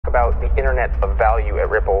about the internet of value at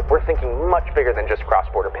Ripple, we're thinking much bigger than just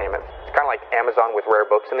cross-border payments. It's kind of like Amazon with rare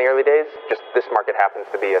books in the early days, just this market happens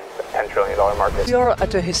to be a $10 trillion market. We are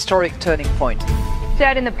at a historic turning point.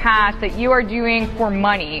 Said in the past that you are doing for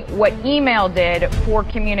money what email did for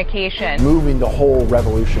communication. Moving the whole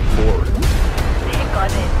revolution forward.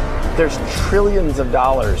 There's trillions of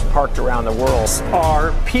dollars parked around the world.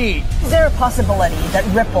 XRP. Is there a possibility that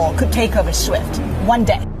Ripple could take over SWIFT one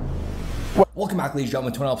day? Welcome back, ladies and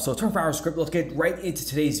gentlemen, to an episode of 24 Hours Script. Let's get right into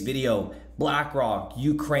today's video. BlackRock,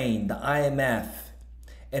 Ukraine, the IMF,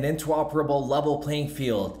 an interoperable level playing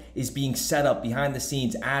field is being set up behind the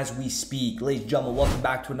scenes as we speak. Ladies and gentlemen, welcome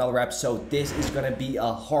back to another episode. This is going to be a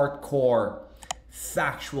hardcore,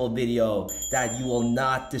 factual video that you will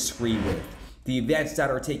not disagree with. The events that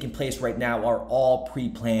are taking place right now are all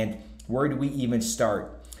pre-planned. Where do we even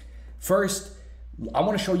start? First, I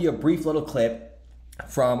want to show you a brief little clip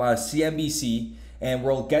from CNBC, and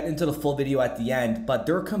we'll get into the full video at the end, but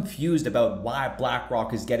they're confused about why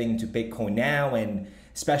BlackRock is getting into Bitcoin now, and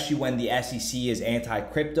especially when the SEC is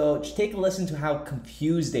anti-crypto. Just take a listen to how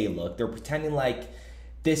confused they look. They're pretending like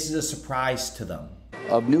this is a surprise to them.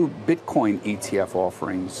 Of new Bitcoin ETF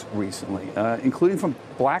offerings recently, including from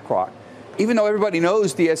BlackRock. Even though everybody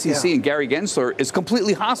knows the SEC and Gary Gensler is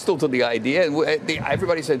completely hostile to the idea, and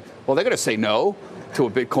everybody said, well, they're going to say no to a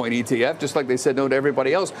Bitcoin ETF, just like they said no to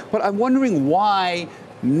everybody else. But I'm wondering why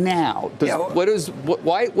now? What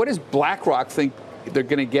does BlackRock think they're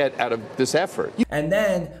going to get out of this effort? And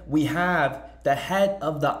then we have the head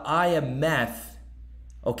of the IMF,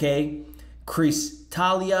 okay,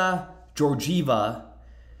 Kristalina Georgieva,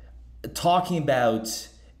 talking about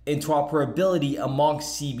interoperability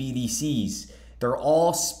amongst CBDCs. They're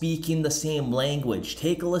all speaking the same language.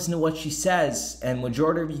 Take a listen to what she says, and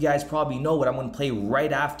majority of you guys probably know what I'm going to play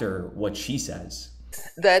right after what she says.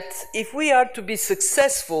 That if we are to be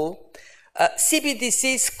successful,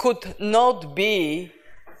 CBDCs could not be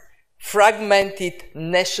fragmented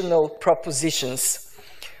national propositions.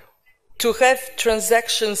 To have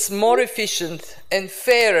transactions more efficient and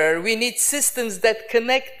fairer, we need systems that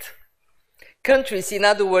connect countries. In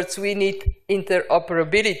other words, we need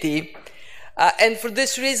interoperability. And for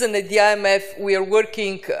this reason, at the IMF, we are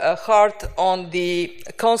working hard on the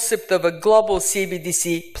concept of a global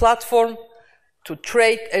CBDC platform to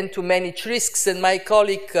trade and to manage risks. And my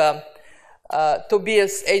colleague,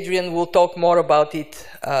 Tobias Adrian, will talk more about it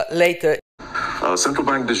later. Central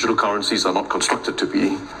bank digital currencies are not constructed to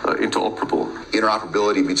be interoperable.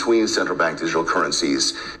 Interoperability between central bank digital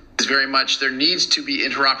currencies is very much there needs to be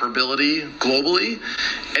interoperability globally,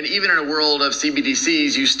 and even in a world of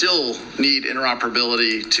CBDCs, you still need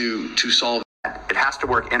interoperability to solve it. It has to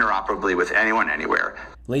work interoperably with anyone, anywhere.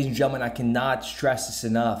 Ladies and gentlemen, I cannot stress this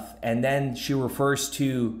enough. And then she refers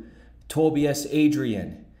to Tobias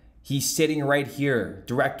Adrian. He's sitting right here,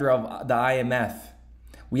 director of the IMF.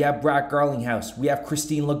 We have Brad Garlinghouse. We have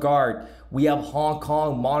Christine Lagarde. We have Hong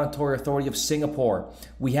Kong Monetary Authority of Singapore.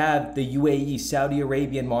 We have the UAE, Saudi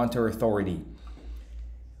Arabian Monetary Authority.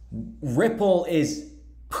 Ripple is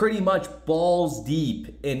pretty much balls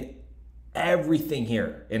deep in everything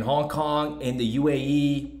here. In Hong Kong, in the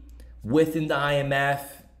UAE, within the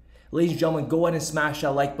IMF. Ladies and gentlemen, go ahead and smash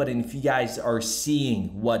that like button if you guys are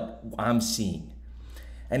seeing what I'm seeing.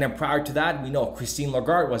 And then prior to that, we know Christine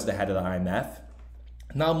Lagarde was the head of the IMF.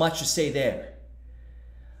 Not much to say there.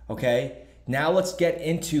 Okay, now let's get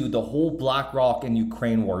into the whole BlackRock and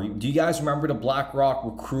Ukraine war. Do you guys remember the BlackRock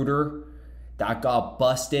recruiter that got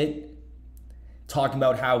busted? Talking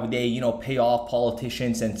about how they, pay off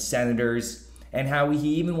politicians and senators, and how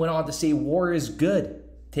he even went on to say war is good.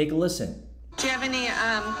 Take a listen. Do you have any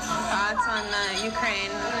thoughts on the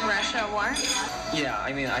Ukraine-Russia war? Yeah,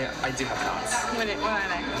 I mean, I do have thoughts. What are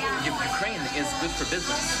they? Ukraine is good for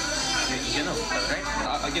business. You know that, right?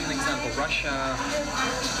 I'll give an example. Russia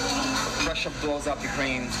blows up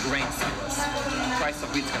Ukraine's grain silos. The price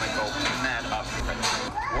of wheat's gonna go mad up.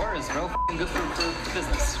 War is real good for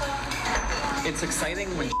business. It's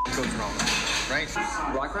exciting when goes wrong, right?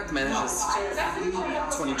 BlackRock manages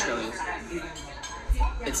 20 trillion.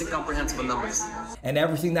 It's incomprehensible numbers. And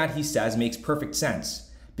everything that he says makes perfect sense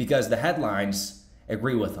because the headlines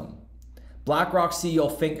agree with him. BlackRock CEO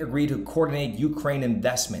Fink agreed to coordinate Ukraine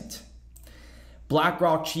investment.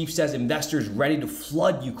 BlackRock chief says investors ready to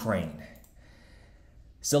flood Ukraine.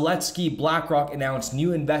 Zelensky, BlackRock announced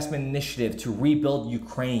new investment initiative to rebuild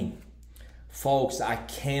Ukraine. Folks, I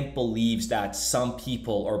can't believe that some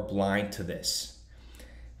people are blind to this.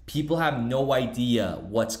 People have no idea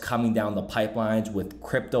what's coming down the pipelines with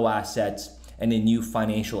crypto assets and a new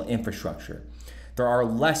financial infrastructure. There are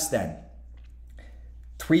less than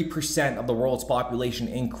 3% of the world's population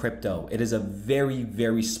in crypto. It is a very,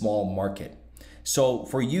 very small market. So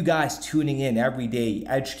for you guys tuning in every day,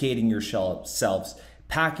 educating yourselves,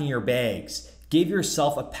 packing your bags, give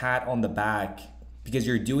yourself a pat on the back because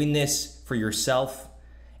you're doing this for yourself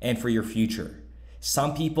and for your future.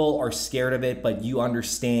 Some people are scared of it, but you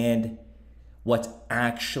understand what's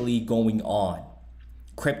actually going on.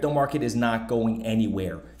 Crypto market is not going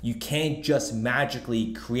anywhere. You can't just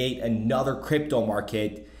magically create another crypto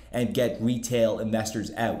market and get retail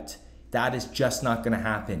investors out. That is just not gonna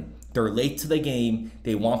happen. They're late to the game.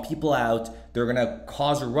 They want people out. They're gonna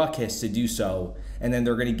cause a ruckus to do so, and then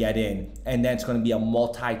they're gonna get in, and then it's gonna be a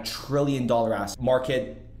multi-trillion-dollar asset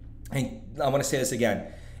market. And I wanna say this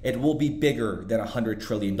again, it will be bigger than $100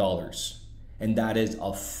 trillion. And that is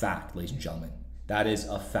a fact, ladies and gentlemen. That is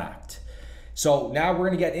a fact. So now we're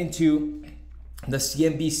gonna get into the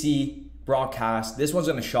CNBC broadcast. This one's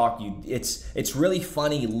gonna shock you. It's really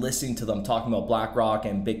funny listening to them talking about BlackRock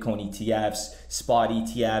and Bitcoin ETFs, spot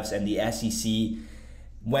ETFs, and the SEC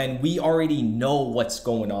when we already know what's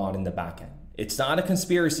going on in the back end. It's not a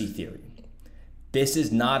conspiracy theory. This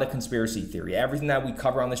is not a conspiracy theory. Everything that we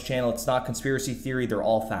cover on this channel, it's not conspiracy theory, they're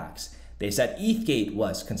all facts. They said ETHgate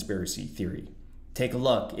was conspiracy theory. Take a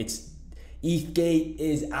look. ETHgate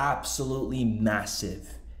is absolutely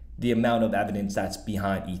massive, the amount of evidence that's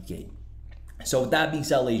behind ETHgate. So with that being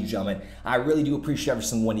said, ladies and gentlemen, I really do appreciate every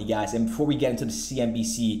single one of you guys. And before we get into the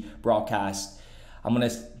CNBC broadcast, I'm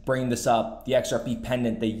gonna bring this up, the XRP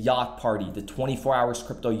pendant, the yacht party, the 24 hours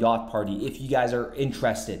crypto yacht party. If you guys are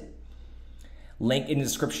interested, link in the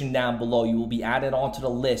description down below. You will be added onto the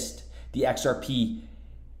list, the XRP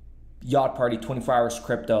yacht party, 24 hours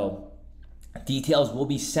crypto. Details will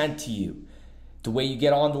be sent to you. The way you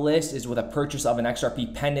get on the list is with a purchase of an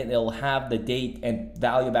XRP pendant. It'll have the date and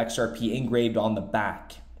value of XRP engraved on the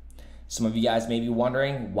back. Some of you guys may be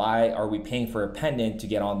wondering, why are we paying for a pendant to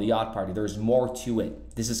get on the yacht party? There's more to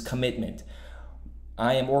it. This is commitment.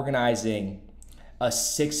 I am organizing a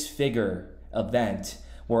 6-figure event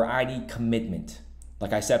where I need commitment.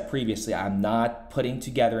 Like I said previously, I'm not putting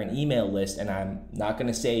together an email list and I'm not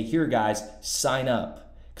gonna say, here guys, sign up.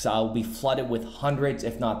 Because I'll be flooded with hundreds,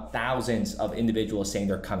 if not thousands of individuals saying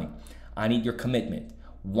they're coming. I need your commitment.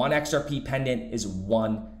 One XRP pendant is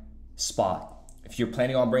one spot. If you're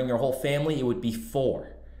planning on bringing your whole family, it would be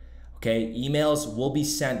 4. Okay, emails will be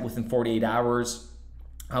sent within 48 hours.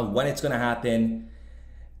 When it's gonna happen,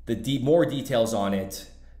 more details on it.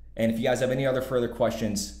 And if you guys have any other further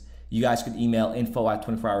questions, you guys could email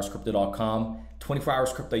info@24hourscrypto.com. 24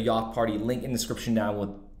 Hours Crypto Yacht Party, link in the description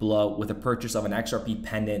down below with a purchase of an XRP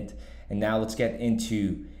pendant. And now let's get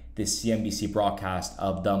into this CNBC broadcast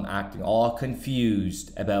of them acting all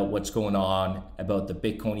confused about what's going on about the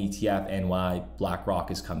Bitcoin ETF and why BlackRock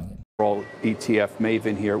is coming in. All ETF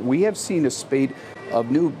maven here. We have seen a spate of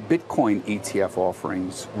new Bitcoin ETF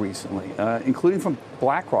offerings recently, including from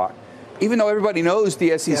BlackRock. Even though everybody knows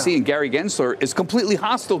the SEC and Gary Gensler is completely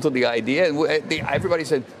hostile to the idea, and everybody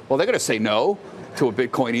said, well, they're going to say no to a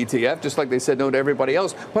Bitcoin ETF, just like they said no to everybody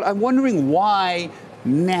else. But I'm wondering why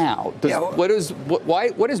now? What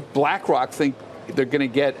does BlackRock think they're going to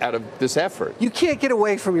get out of this effort? You can't get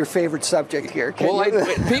away from your favorite subject here, can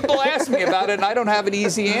you? People ask me about it, and I don't have an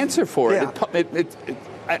easy answer for it.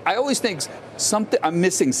 I always think I'm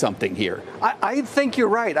missing something here. I think you're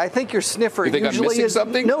right. I think your sniffer you think usually I'm missing is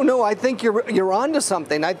something? No. I think you're onto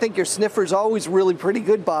something. I think your sniffer is always really pretty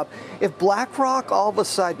good, Bob. If BlackRock all of a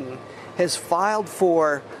sudden has filed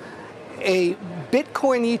for a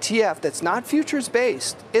Bitcoin ETF that's not futures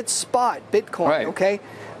based, it's spot Bitcoin, okay?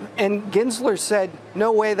 And Gensler said,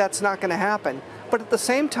 no way, that's not going to happen. But at the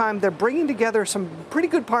same time, they're bringing together some pretty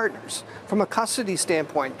good partners from a custody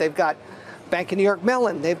standpoint. They've got Bank of New York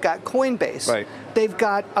Mellon, they've got Coinbase, they've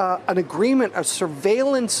got an agreement, a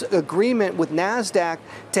surveillance agreement with NASDAQ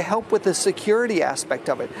to help with the security aspect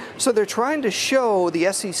of it. So they're trying to show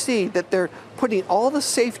the SEC that they're putting all the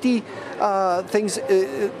safety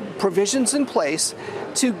provisions in place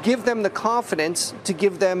to give them the confidence, to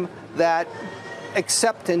give them that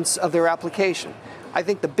acceptance of their application. I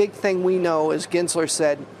think the big thing we know, as Gensler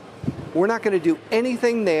said, we're not going to do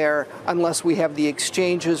anything there unless we have the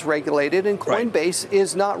exchanges regulated, and Coinbase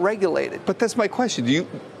is not regulated. But that's my question.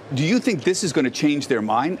 do you think this is going to change their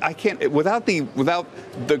mind? I can't without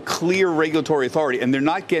the clear regulatory authority, and they're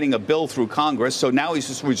not getting a bill through Congress. So now he's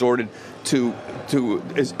just resorted to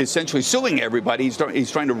essentially suing everybody.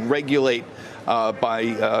 He's trying to regulate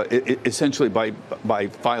essentially by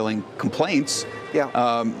filing complaints. Yeah.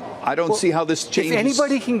 I don't see how this changes. If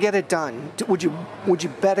anybody can get it done, would you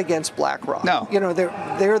bet against BlackRock? No. You know,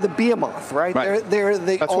 they're the behemoth, right? They're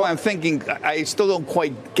the. That's why I'm thinking. I still don't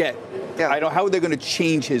quite get. Yeah. How are they going to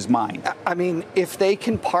change his mind? I mean, if they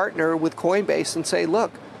can partner with Coinbase and say,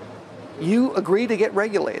 look, you agree to get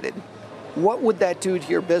regulated, what would that do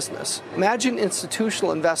to your business? Imagine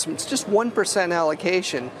institutional investments, just 1%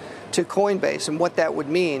 allocation to Coinbase and what that would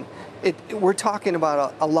mean. We're talking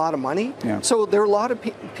about a lot of money. Yeah. So there are a lot of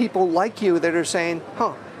people like you that are saying,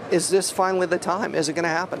 is this finally the time? Is it going to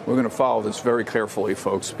happen? We're going to follow this very carefully,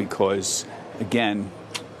 folks, because, again,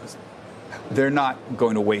 they're not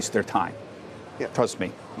going to waste their time. Yeah. Trust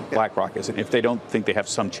me, BlackRock isn't, if they don't think they have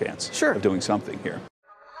some chance of doing something here.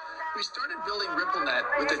 We started building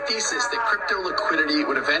RippleNet with the thesis that crypto liquidity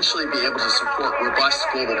would eventually be able to support robust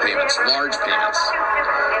global payments, large payments.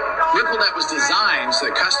 RippleNet was designed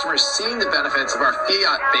so that customers seeing the benefits of our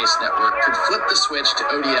fiat-based network could flip the switch to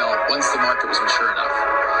ODL once the market was mature enough.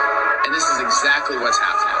 And this is exactly what's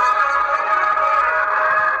happening.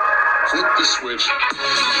 Flip the switch.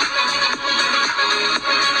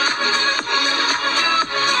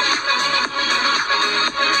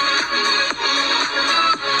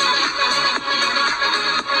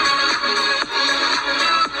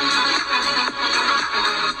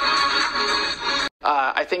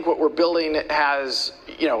 I think what we're building has,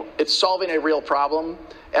 it's solving a real problem.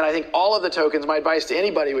 And I think all of the tokens, my advice to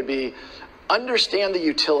anybody would be, understand the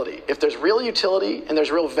utility. If there's real utility and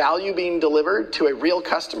there's real value being delivered to a real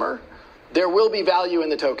customer, there will be value in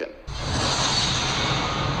the token.